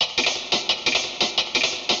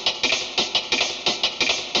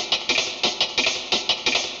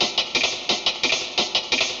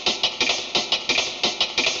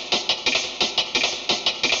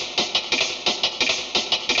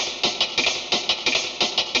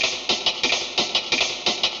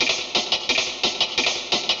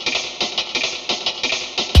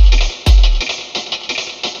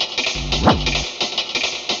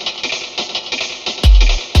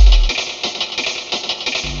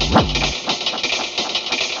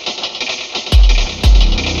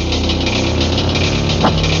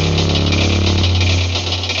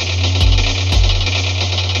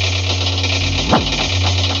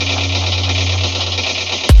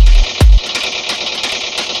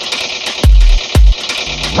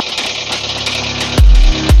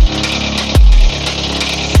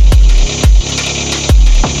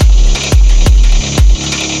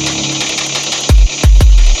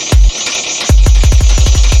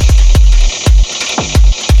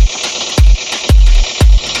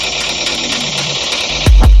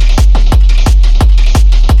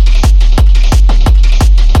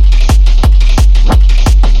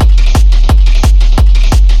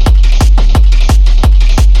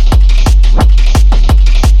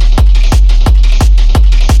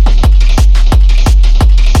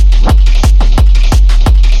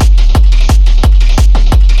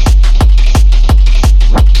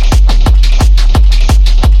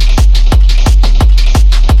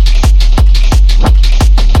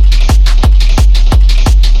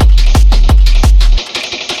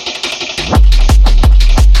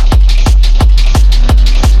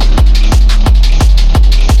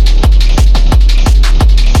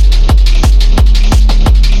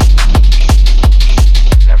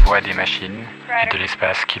et de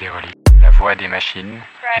l'espace qui les relie. La voie des machines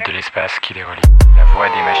et de l'espace qui les relie. La voie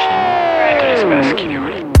des machines et de l'espace qui les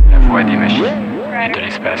relie. La voie des machines et de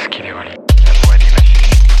l'espace qui les relie. La voie des machines,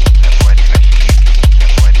 la voie des machines, la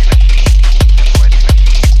voie des machines, la voie des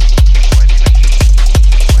machines, la voie des machines,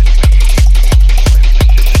 la voie des machines.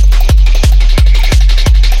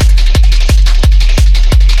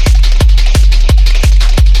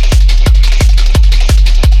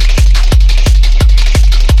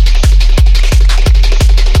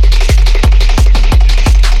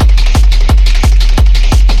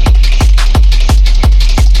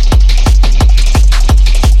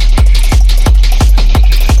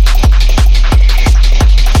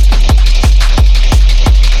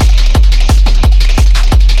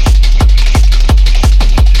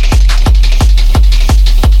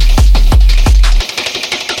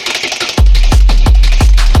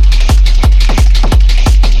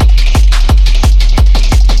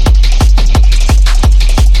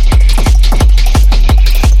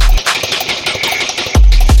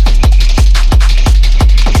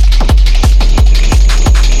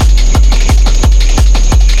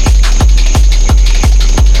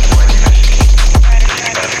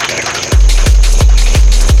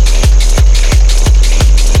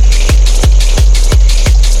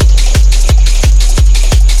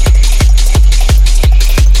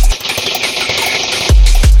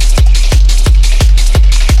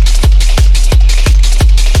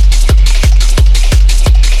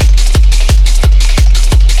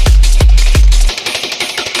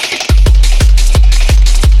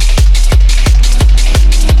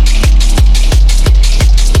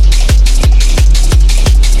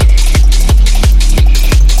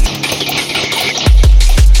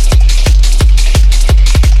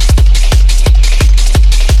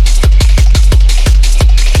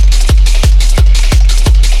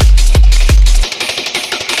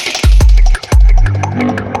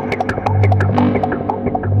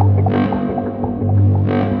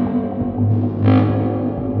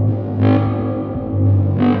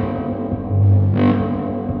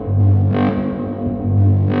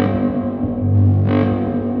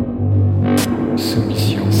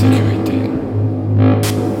 Soumission, sécurité,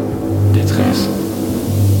 détresse,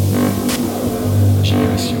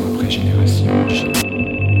 génération après génération,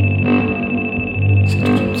 c'est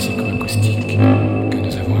toute une psychoacoustique que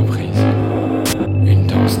nous avons apprise, une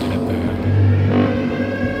danse de la peur.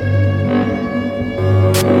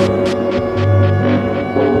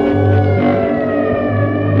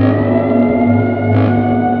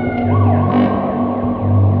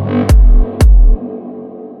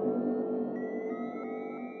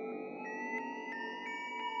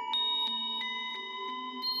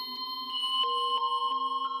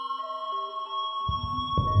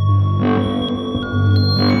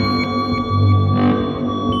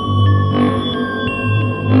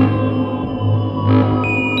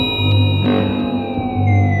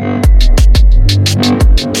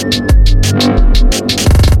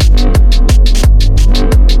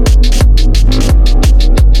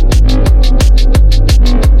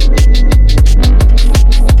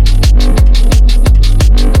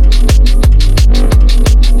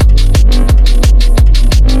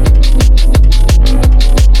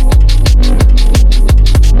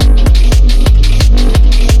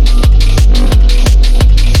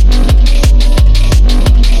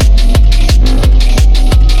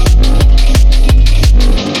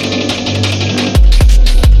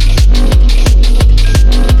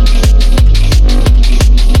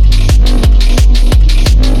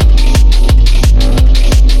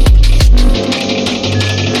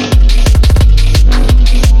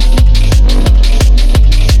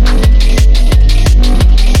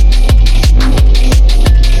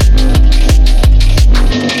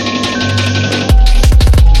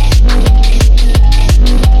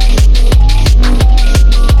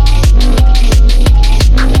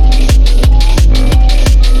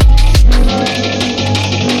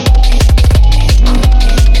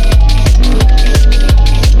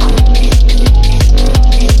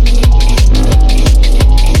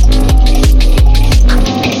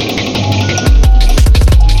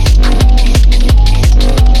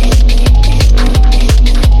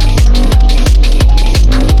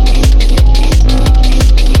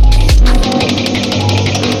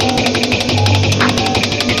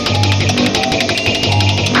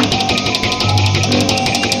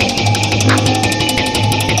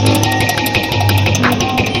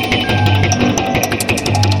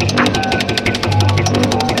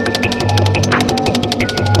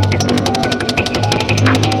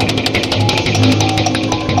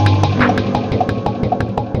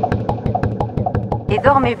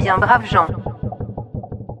 Dormez bien, braves gens.